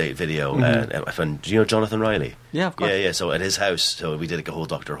update video. Do you know Jonathan Riley? Yeah, of course. Yeah. So at his house, so we did a whole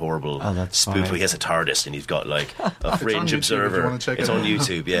Dr. Horrible spoof. He has a TARDIS and he's got a fringe observer. It's on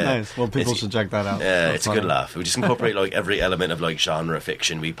YouTube. Yeah, nice. Well, people should check that out. Yeah, it's a good laugh. We just incorporate every element of genre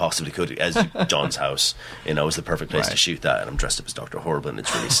fiction we possibly could. As John's house, was the perfect place to shoot that. And I'm dressed up as Dr. Horrible, and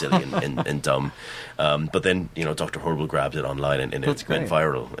it's really silly and dumb. But then Dr. Horrible grabbed it online and it went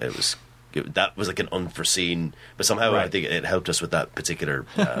viral. It was that was like an unforeseen, but somehow I think it helped us with that particular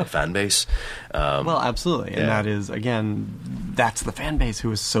fan base. Well, absolutely, and that is, again, that's the fan base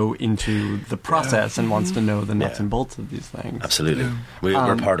who is so into the process and wants to know the nuts and bolts of these things. Absolutely,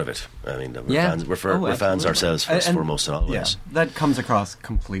 we're part of it. I mean, we're fans ourselves first and foremost and always. Yeah, that comes across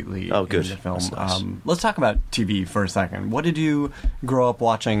completely in the film. Nice. Let's talk about TV for a second. What did you grow up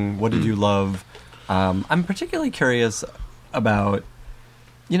watching? What did you love? I'm particularly curious about,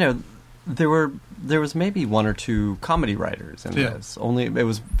 there was maybe one or two comedy writers in this. Only it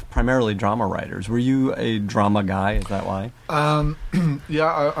was primarily drama writers. Were you a drama guy? Is that why?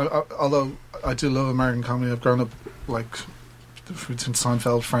 Although I do love American comedy, I've grown up like between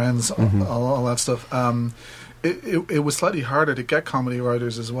Seinfeld, Friends, all that stuff. It was slightly harder to get comedy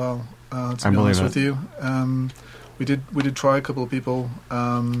writers as well. To be honest with you, we did try a couple of people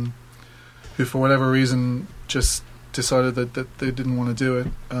who, for whatever reason, just decided that they didn't want to do it,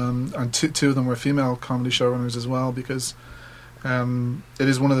 and two of them were female comedy showrunners as well, because it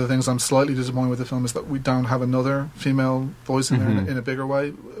is one of the things I'm slightly disappointed with the film is that we don't have another female voice in there in a bigger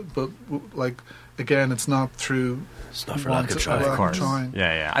way. But again, it's not through. It's not for lack of trying. Of course. Trying.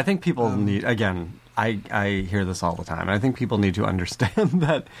 Yeah. I think people need, again, I hear this all the time, and I think people need to understand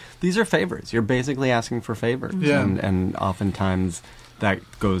that these are favors. You're basically asking for favors, and oftentimes that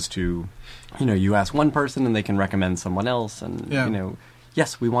goes to, you ask one person and they can recommend someone else, and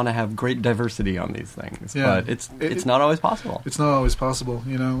yes, we want to have great diversity on these things, but it's not always possible. It's not always possible,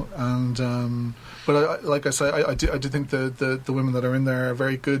 and but like I say, I do think the women that are in there are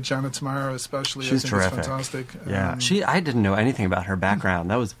very good. Janet Tamara, especially, she's terrific. Is fantastic. Yeah, I didn't know anything about her background.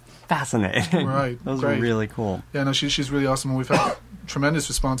 That was fascinating. Right, that was great. Really cool. Yeah, no, she's really awesome, and we've had tremendous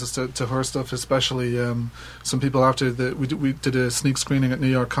responses to her stuff, especially some people after we did a sneak screening at New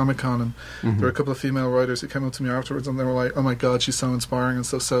York Comic Con, and there were a couple of female writers who came up to me afterwards, and they were like, "Oh my God, she's so inspiring," and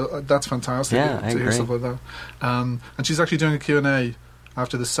stuff. So that's fantastic to hear stuff like that. And she's actually doing a Q&A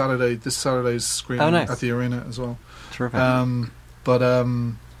after this Saturday's screening at the Arena as well. Terrific.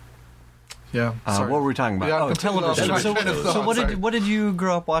 Yeah. What were we talking about? Television. So what did you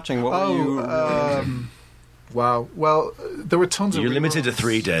grow up watching? What were you? Wow. Well, there were tons of. You're limited to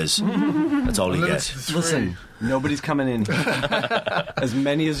 3 days. That's all you get. Listen, nobody's coming in. As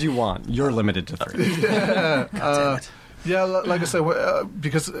many as you want. You're limited to 3. Yeah. Yeah, like I say,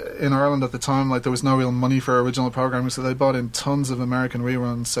 because in Ireland at the time, there was no real money for original programming, so they bought in tons of American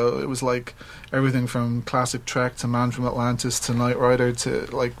reruns. So it was like everything from classic Trek to Man from Atlantis to Knight Rider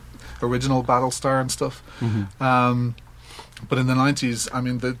to original Battlestar and stuff. But in the 90s, I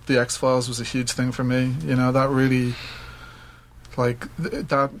mean, the X-Files was a huge thing for me. That really,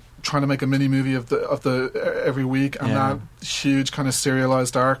 that trying to make a mini movie of the every week, and that huge kind of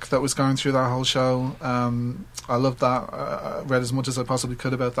serialized arc that was going through that whole show. I loved that. I read as much as I possibly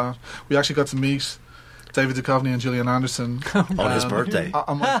could about that. We actually got to meet David Duchovny and Gillian Anderson on his birthday.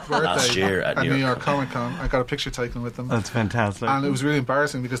 On my birthday last year at New York Comic Con. I got a picture taken with them. That's fantastic. And it was really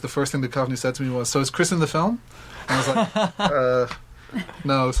embarrassing because the first thing Duchovny said to me was, "So is Chris in the film?" And I was like,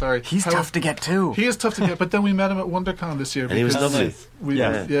 no, sorry. He's tough to get too. He is tough to get, but then we met him at WonderCon this year. And he was lovely.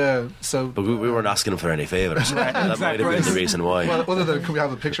 But we weren't asking him for any favours. That might have been the reason why. Well, other than, can we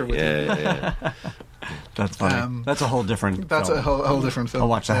have a picture with him? Yeah. That's funny. That's a whole different That's film. a whole different film. I'll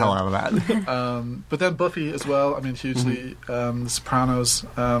watch the hell out of that. But then Buffy as well, I mean, hugely. The Sopranos.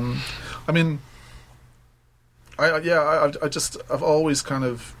 I mean, I've always kind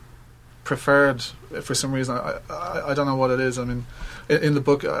of preferred, for some reason, I don't know what it is. I mean, in the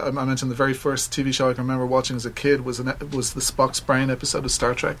book I mentioned the very first TV show I can remember watching as a kid was the Spock's Brain episode of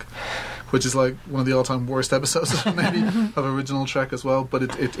Star Trek, which is like one of the all-time worst episodes maybe of original Trek as well, but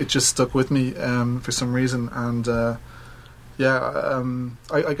it just stuck with me for some reason. And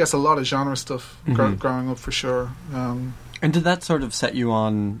I guess a lot of genre stuff growing up for sure. And did that sort of set you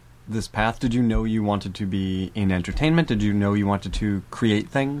on this path? Did you know you wanted to be in entertainment? Did you know you wanted to create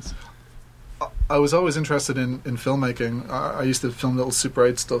things? I was always interested in filmmaking. I used to film little Super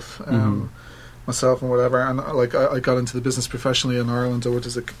 8 stuff myself and whatever, and I got into the business professionally in Ireland. I worked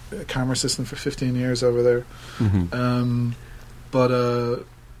as a camera assistant for 15 years over there.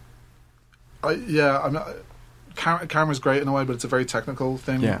 Camera's great in a way, but it's a very technical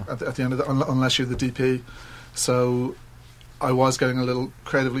thing at the end of unless you're the DP. So I was getting a little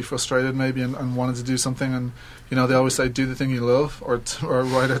creatively frustrated maybe and wanted to do something, and they always say do the thing you love or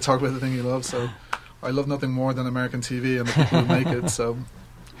write or talk about the thing you love. So I love nothing more than American TV and the people who make it, so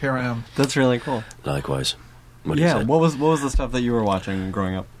here I am. That's really cool. Likewise. What was the stuff that you were watching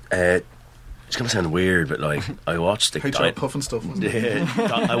growing up? It's going to sound weird, but I watched HR Puff and stuff, wasn't it?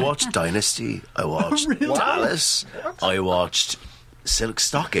 I watched Dynasty, I watched Dallas, I watched silk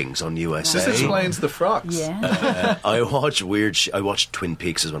stockings on USA. This explains the frocks. Yeah. I watched Twin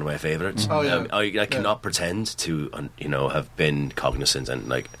Peaks as one of my favourites. Oh, yeah. I cannot pretend to, have been cognizant and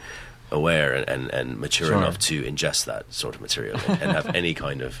like aware and mature enough to ingest that sort of material and have any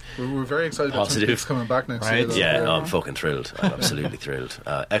kind of We're very excited about Twin Peaks coming back next year. Though. Yeah, no, I'm fucking thrilled. I'm absolutely thrilled.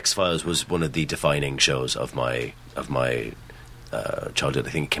 X-Files was one of the defining shows of my childhood.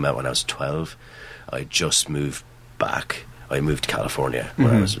 I think it came out when I was 12. I just moved back. I moved to California when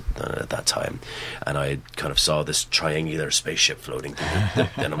I was at that time, and I kind of saw this triangular spaceship floating through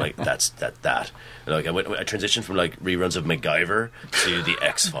and I'm like, that's that. And like I transitioned from like reruns of MacGyver to the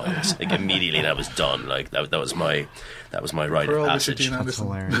X-Files like immediately, and I was done. Like that was my rite of passage. That's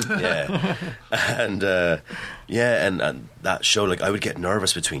hilarious. Yeah, and and that show, like I would get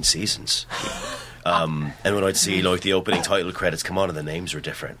nervous between seasons. And when I'd see like the opening title credits come on and the names were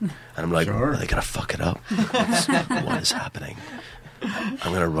different, and I'm like, are they gonna fuck it up? What is happening?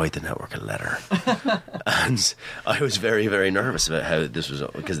 I'm gonna write the network a letter. And I was very, very nervous about how this was,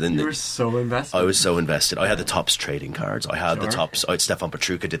 because then you were so invested. I was so invested. I had the Topps trading cards. I had the Topps. Stefan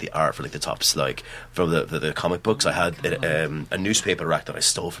Petrucca did the art for like the Topps, like from the comic books. I had a newspaper rack that I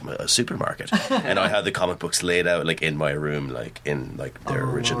stole from a supermarket, and I had the comic books laid out like in my room, like in like their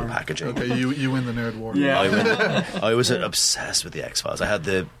original packaging. Okay, you win the nerd war. Yeah, I was obsessed with the X-Files. I had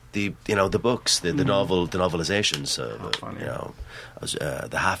the books, the novelizations,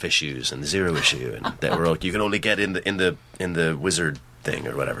 the half issues and the zero issue, and they were all, you can only get in the wizard thing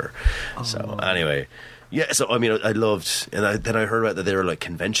or whatever. So anyway, yeah. So I mean, I loved, and then I heard about that there were like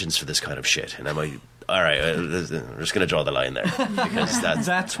conventions for this kind of shit, and I'm like, all right, we're just going to draw the line there, because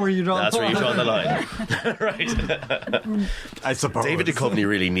that's where you draw. That's where you draw the line, right? I suppose David Duchovny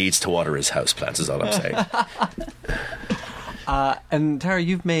really needs to water his houseplants. Is all I'm saying. And Tara,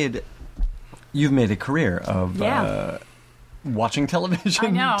 you've made a career of watching television, I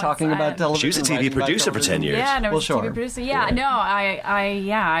know, talking about television. She was a TV producer for 10 years. Yeah, no, well, a TV producer. Yeah, no,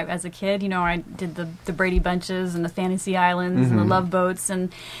 I as a kid, I did the Brady Bunches and the Fantasy Islands and the Love Boats,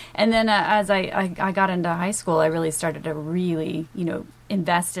 and then as I got into high school, I really started to really,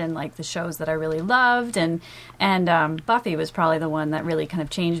 invest in like the shows that I really loved, and Buffy was probably the one that really kind of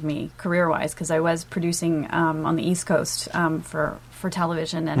changed me career wise, because I was producing on the East Coast for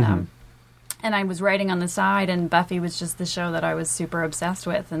television, and and I was writing on the side, and Buffy was just the show that I was super obsessed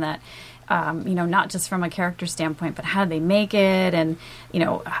with, and that not just from a character standpoint, but how they make it, and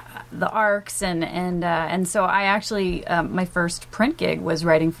the arcs, and so I actually my first print gig was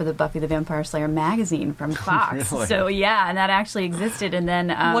writing for the Buffy the Vampire Slayer magazine from Fox. Really? So yeah, and that actually existed. And then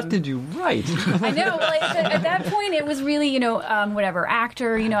what did you write? I know, like at that point, it was really whatever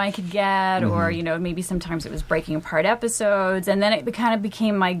actor I could get, or maybe sometimes it was breaking apart episodes, and then it kind of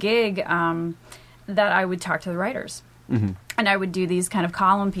became my gig that I would talk to the writers. And I would do these kind of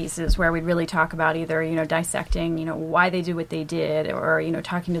column pieces where we'd really talk about either, dissecting, why they did what they did, or,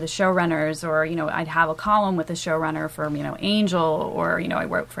 talking to the showrunners, or, I'd have a column with a showrunner for, Angel, or, I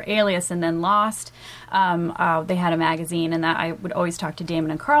wrote for Alias, and then Lost. They had a magazine, and that I would always talk to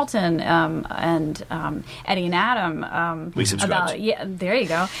Damon and Carlton, and Eddie and Adam. We subscribed. Yeah, there you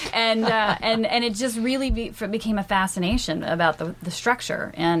go. And it just really became a fascination about the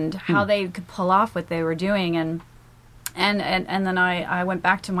structure and how they could pull off what they were doing, and then I went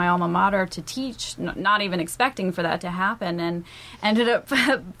back to my alma mater to teach, not even expecting for that to happen, and ended up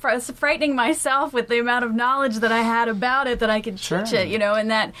frightening myself with the amount of knowledge that I had about it, that I could teach it,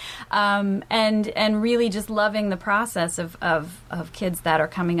 and that, and really just loving the process of kids that are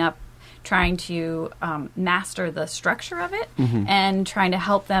coming up, trying to master the structure of it, and trying to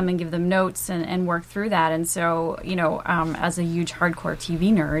help them and give them notes and work through that. And so, as a huge hardcore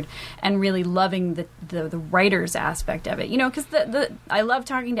TV nerd, and really loving the writers aspect of it, because I love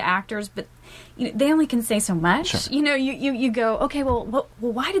talking to actors, but they only can say so much. Sure. You go, okay, well,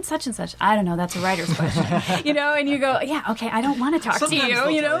 why did such and such? I don't know. That's a writer's question. And you go, yeah, okay, I don't want to talk to you.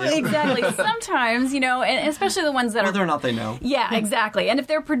 Exactly. Sometimes, and especially the ones that whether or not they know. Yeah, exactly. And if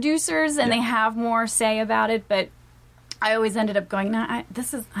they're producers and they have more say about it, but I always ended up going, no, I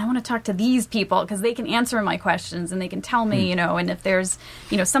want to talk to these people, because they can answer my questions and they can tell me, and if there's,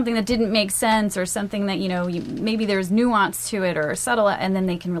 something that didn't make sense, or something that, maybe there's nuance to it, or subtle, and then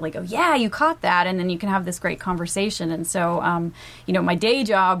they can really go, yeah, you caught that, and then you can have this great conversation. And so, my day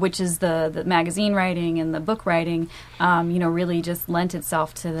job, which is the magazine writing and the book writing, really just lent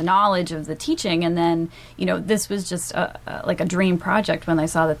itself to the knowledge of the teaching. And then, this was just like a dream project when I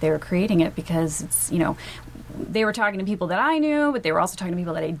saw that they were creating it, because it's, they were talking to people that I knew, but they were also talking to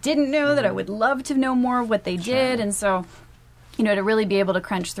people that I didn't know, that I would love to know more of what they did. And so, to really be able to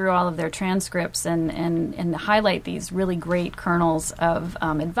crunch through all of their transcripts and highlight these really great kernels of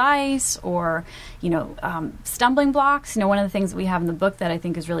advice or, stumbling blocks. One of the things that we have in the book that I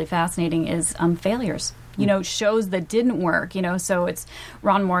think is really fascinating is failures. Shows that didn't work. So it's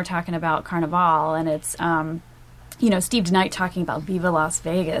Ron Moore talking about Carnival, and it's Steve DeKnight talking about Viva Las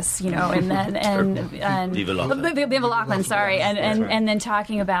Vegas, and then Viva Lachlan. Viva Lachlan, sorry, and then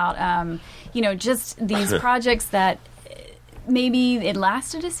talking about just these projects that maybe it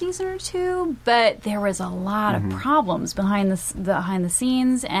lasted a season or two, but there was a lot of problems behind the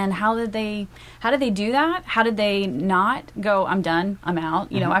scenes. And how did they do that? How did they not go, I'm done, I'm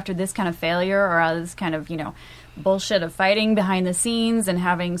out, after this kind of failure or this kind of, bullshit of fighting behind the scenes and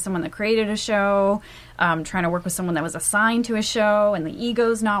having someone that created a show, trying to work with someone that was assigned to a show and the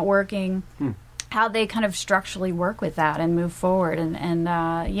ego's not working. How they kind of structurally work with that and move forward.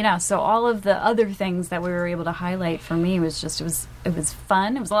 And so all of the other things that we were able to highlight for me was just, it was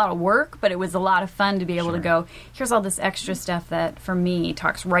fun. It was a lot of work, but it was a lot of fun to be able to go, here's all this extra stuff that, for me,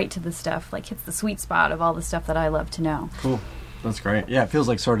 talks right to the stuff, like hits the sweet spot of all the stuff that I love to know. Cool. That's great. Yeah, it feels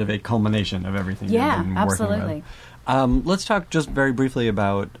like sort of a culmination of everything you've been absolutely. working with. Let's talk just very briefly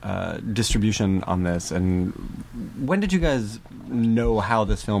about distribution on this. And when did you guys know how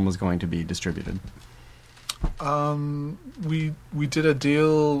this film was going to be distributed? We did a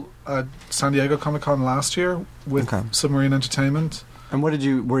deal at San Diego Comic-Con last year with Submarine Entertainment. And what did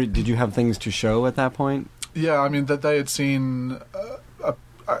you have things to show at that point? Yeah, I mean, that they had seen a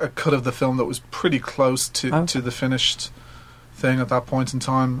cut of the film that was pretty close to the finished thing at that point in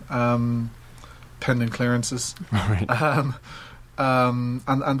time, pending clearances. Right.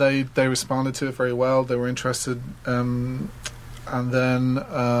 And they responded to it very well. They were interested. And then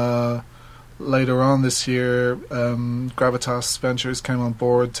later on this year, Gravitas Ventures came on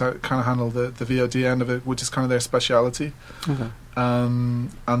board to kind of handle the VOD end of it, which is kind of their speciality. Okay. And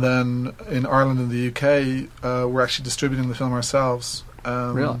then in Ireland and the UK, we're actually distributing the film ourselves.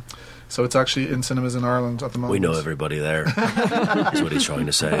 Really? So it's actually in cinemas in Ireland at the moment. We know everybody there. That's what he's trying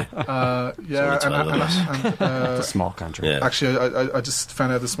to say. Yeah, It's a small country. Yeah. actually, I just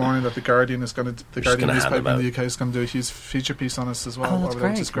found out this morning that the Guardian newspaper in the UK is going to do a huge feature piece on us as well. Oh, that's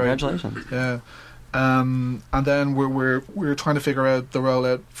great! Which is great. Congratulations. Yeah. And then we're trying to figure out the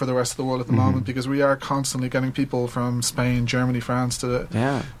rollout for the rest of the world at the moment, because we are constantly getting people from Spain, Germany, France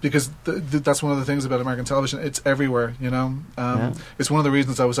because that's one of the things about American television. It's everywhere, It's one of the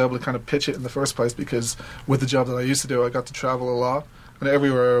reasons I was able to kind of pitch it in the first place, because with the job that I used to do, I got to travel a lot, and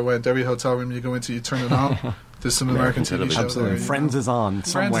everywhere I went, every hotel room you go into, you turn it on. There's some American TV shows. Absolutely. There, Friends is on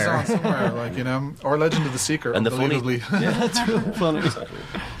somewhere. Or Legend of the Seeker. And the funny, That's really funny.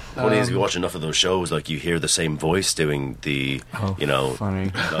 Funny is, if you watch enough of those shows, like you hear the same voice doing the, funny.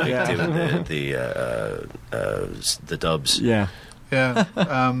 like doing the dubs. Yeah. Yeah.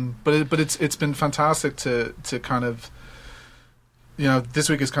 But it's been fantastic to kind of, this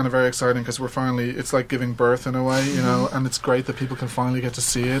week is kind of very exciting because it's like giving birth in a way, and it's great that people can finally get to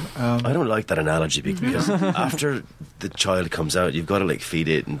see it. I don't like that analogy because after the child comes out, you've got to feed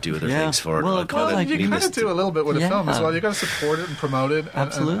it and do other things for it. Well, you kind of do a little bit with a film as well. You've got to support it and promote it.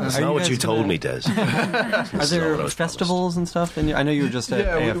 Absolutely. That's not what you told me, Des. Are there festivals and stuff? And I know you were just at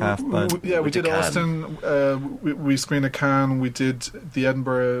AFF, but we did Austin. We screened at Cannes. We did the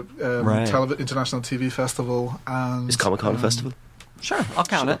Edinburgh International TV Festival. And is Comic-Con a festival? Sure, I'll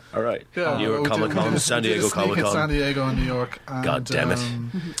count it. All right. Yeah, New York Comic-Con, San Diego Comic-Con. San Diego and New York. And, God damn it.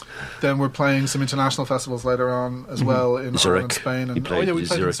 Then we're playing some international festivals later on as well in Ireland and Spain. And, we played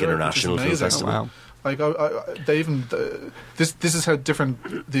Zurich International Film Festival. Wow. They even this is how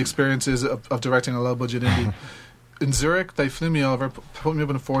different the experience is of directing a low-budget indie. In Zurich, they flew me over, put me up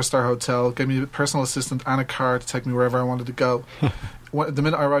in a 4-star hotel, gave me a personal assistant and a car to take me wherever I wanted to go. The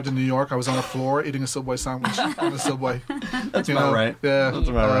minute I arrived in New York, I was on the floor eating a Subway sandwich on the subway. That's about right. Yeah, that's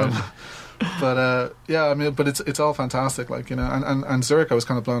about right. But but it's all fantastic, and Zurich, I was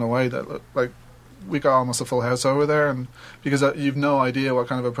kind of blown away that we got almost a full house over there, and because you've no idea what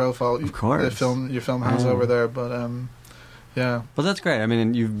kind of a profile your film has over there, but. Yeah, but that's great. I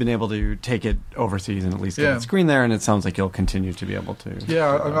mean, you've been able to take it overseas and at least get it screened there, and it sounds like you'll continue to be able to.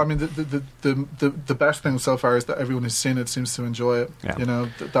 Yeah, I mean, the best thing so far is that everyone who's seen it seems to enjoy it. Yeah.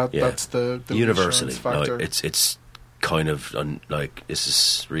 That's the universally factor. It's kind of is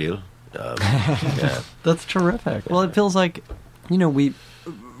this real? That's terrific. Well, it feels like we,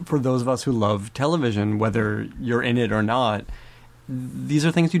 for those of us who love television, whether you're in it or not, these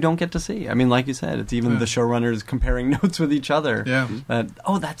are things you don't get to see. I mean, like you said, it's even the showrunners comparing notes with each other. Yeah.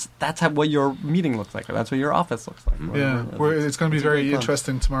 That's what your meeting looks like, or that's what your office looks like. Yeah, it's going to be very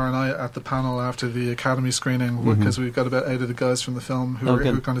interesting tomorrow night at the panel after the Academy screening, because we've got about 8 of the guys from the film who are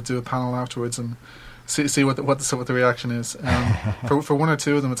going to do a panel afterwards and see what the reaction is. For one or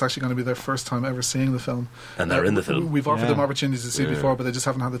two of them, it's actually going to be their first time ever seeing the film. And they're in the film. We've offered them opportunities to see before, but they just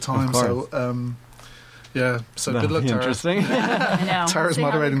haven't had the time. So, so good luck, Tara. Interesting. I know. Tara's We'll see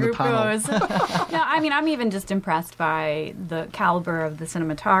moderating how the panel. group goes. No, I mean, I'm even just impressed by the caliber of the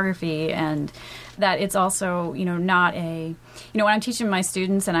cinematography, and that it's also, not a, when I'm teaching my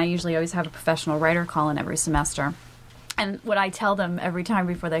students, and I usually always have a professional writer call in every semester, and what I tell them every time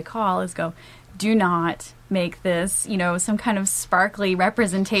before they call is do not make this, some kind of sparkly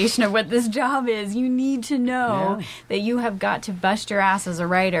representation of what this job is. You need to know that you have got to bust your ass as a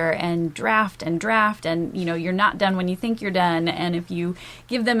writer and draft, and, you're not done when you think you're done. And if you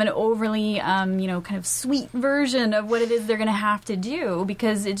give them an overly, kind of sweet version of what it is they're going to have to do,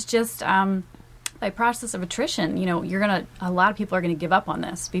 because it's just... by process of attrition, a lot of people are going to give up on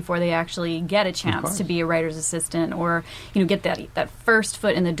this before they actually get a chance to be a writer's assistant, or, get that first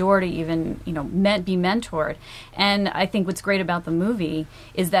foot in the door to even, be mentored. And I think what's great about the movie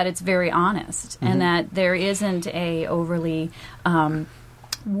is that it's very honest, and that there isn't a overly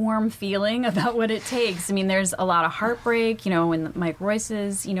warm feeling about what it takes. I mean, there's a lot of heartbreak, in Mike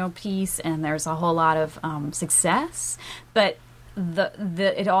Royce's, piece, and there's a whole lot of success, but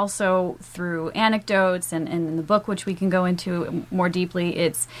it also, through anecdotes and in the book, which we can go into more deeply,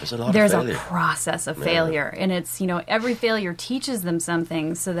 there's a process of failure, and it's every failure teaches them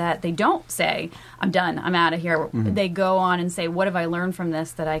something, so that they don't say, I'm done, I'm out of here. They go on and say, what have I learned from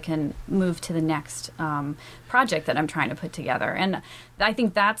this that I can move to the next project that I'm trying to put together? And I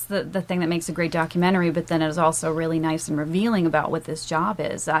think that's the thing that makes a great documentary, but then it is also really nice and revealing about what this job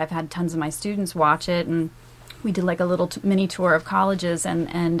is. I've had tons of my students watch it, and we did like a little mini tour of colleges,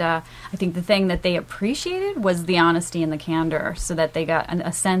 and I think the thing that they appreciated was the honesty and the candor, so that they got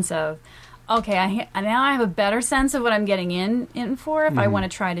a sense of, okay, now I have a better sense of what I'm getting in for if I want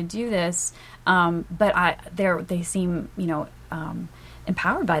to try to do this. But they seem,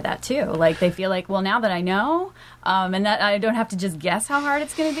 empowered by that too. Like they feel like, well, now that I know, and that I don't have to just guess how hard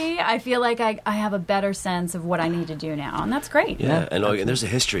it's going to be, I feel like I have a better sense of what I need to do now, and that's great. Yeah, and there's a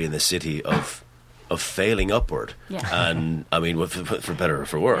history in the city of failing upward, and I mean, for better or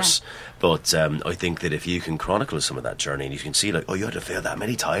for worse. But I think that if you can chronicle some of that journey, and you can see, like, you had to fail that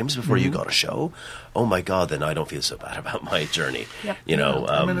many times before you got a show. Oh my God, then I don't feel so bad about my journey.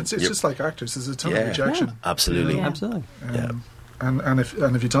 I mean, it's just like actors. There's a ton of rejection. Yeah, absolutely, absolutely. And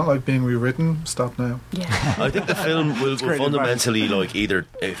if you don't like being rewritten, stop now. Yeah. I think the film will fundamentally, like, either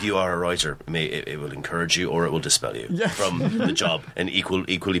if you are a writer, it will encourage you or it will dispel you from the job in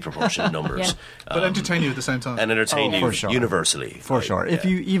equally proportionate numbers. But entertain you at the same time. And entertain you universally. For sure. If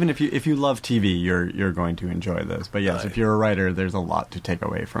you love TV, you're going to enjoy this. But yes, if you're a writer, there's a lot to take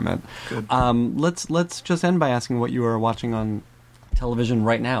away from it. Good. Let's just end by asking what you are watching on television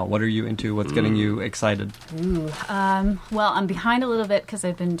right now. What are you into? What's getting you excited? Well, I'm behind a little bit because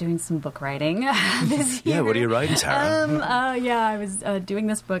I've been doing some book writing this year. Yeah, what are you writing, Tara? I was doing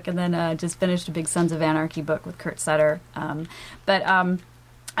this book, and then just finished a big Sons of Anarchy book with Kurt Sutter. But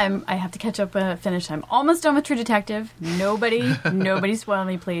I have to catch up when I finish. I'm almost done with True Detective. Nobody spoil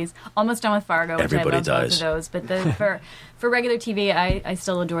me, please. Almost done with Fargo, which Everybody I love dies. both of those. But for regular TV, I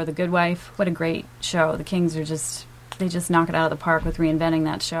still adore The Good Wife. What a great show. The Kings are they just knock it out of the park with reinventing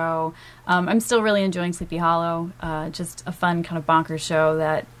that show. I'm still really enjoying Sleepy Hollow, just a fun kind of bonkers show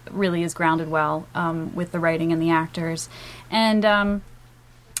that really is grounded well with the writing and the actors. And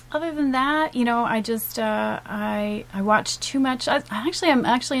other than that, I just I watch too much. I'm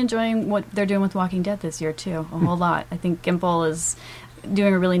actually enjoying what they're doing with Walking Dead this year too, a whole lot. I think Gimple is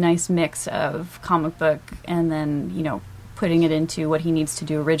doing a really nice mix of comic book and then putting it into what he needs to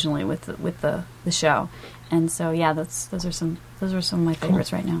do originally with the show. And so, those are some of my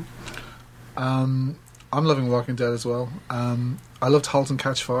favorites right now. I'm loving Walking Dead as well. I loved *Halt and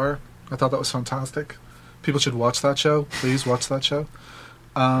Catch Fire*. I thought that was fantastic. People should watch that show. Please watch that show.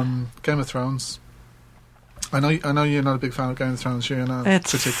 Game of Thrones. I know you're not a big fan of Game of Thrones. You're not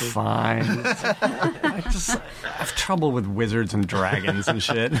It's particularly fine. I have trouble with wizards and dragons and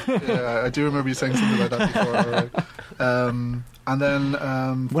shit. Yeah, I do remember you saying something like that before. Right? And then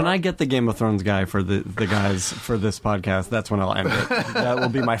when I get the Game of Thrones guy for the guys for this podcast, that's when I'll end it. That will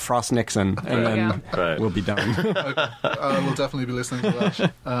be my Frost Nixon, and then we'll be done. We'll definitely be listening to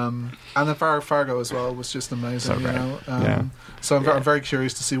that. And then Fargo as well was just amazing. So great. So I'm very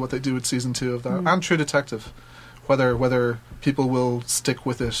curious to see what they do with season 2 of that, and True Detective, whether people will stick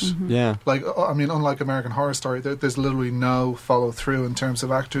with it. Yeah. Like, I mean, unlike American Horror Story, there's literally no follow through in terms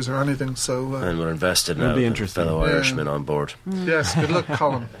of actors or anything. So And we're invested It'll now. be with interesting. fellow Yeah. Irishmen on board. yes, good luck,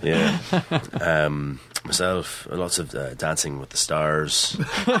 Colin. Yeah. Myself, lots of Dancing with the Stars.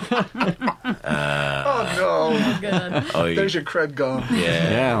 Oh no, Good. there's your cred gone.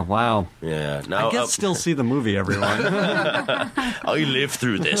 Yeah, wow. Yeah. Now, I guess still see the movie, everyone. I lived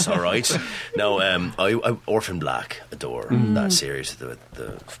through this, all right. No, I Orphan Black, adore that series, the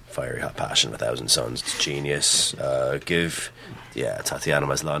Fiery Hot Passion of a Thousand Suns. It's genius. Tatiana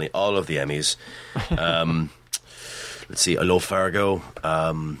Maslany, all of the Emmys. Let's see, I love Fargo.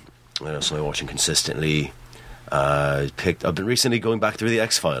 So I'm watching consistently. I've been recently going back through the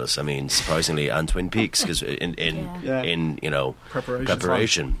X-Files. I mean, surprisingly, and Twin Peaks, because in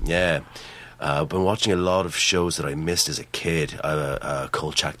preparation. Yeah. I've been watching a lot of shows that I missed as a kid.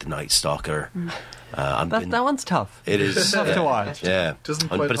 Kolchak the Night Stalker. That one's tough. It is tough to watch. Yeah, Doesn't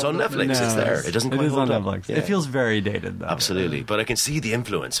but quite it's on hold up. Netflix. No, It's there. It doesn't. It Quite is on hold up. Netflix. Yeah. It feels very dated, though. Absolutely, but I can see the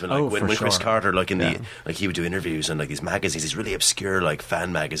influence when, Oh, when for Chris sure. Carter, like Yeah. he would do interviews on like these magazines, these really obscure like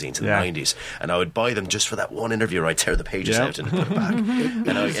fan magazines in Yeah. the '90s, and I would buy them just for that one interview. I'd tear the pages Yeah. out and put it back,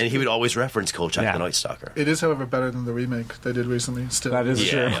 and he would always reference Kolchak Yeah. the Night Stalker. It is, however, better than the remake they did recently. Still, That is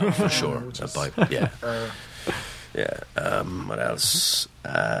true. Yeah, for sure. Which is- What else?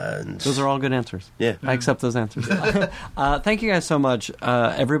 And Those are all good answers. Yeah. I accept those answers. Thank you guys so much.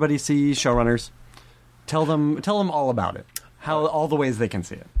 Everybody see Showrunners. Tell them all about it. All the ways they can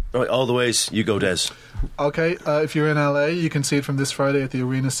see it. right, all the ways. You go, Des. Okay, if you're in LA, you can see it from this Friday at the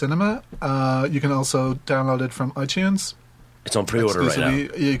Arena Cinema. You can also download it from iTunes. It's on pre-order right now.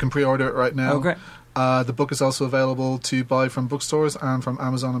 Exclusively. Yeah, you can pre-order it right now. Oh, great. The book is also available to buy from bookstores and from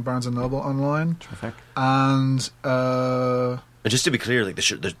Amazon and Barnes & Noble online. Terrific. And And just to be clear, like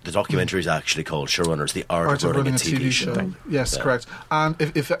the documentary is actually called Showrunners: The Art of Running a TV Show. Yes, Yeah. correct. And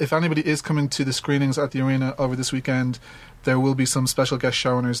if anybody is coming to the screenings at the Arena over this weekend, there will be some special guest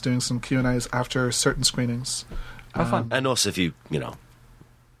showrunners doing some Q&As after certain screenings. Have fun. And us, if you're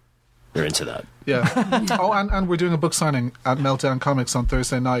into that. Yeah. and we're doing a book signing at Meltdown Comics on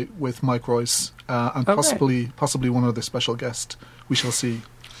Thursday night with Mike Royce and possibly one other special guest. We shall see.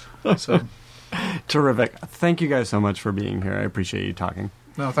 So, Terrific. Thank you guys so much for being here. I appreciate you talking.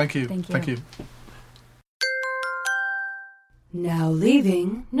 no, thank you. Thank you. Now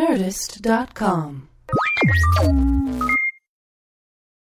leaving Nerdist.com.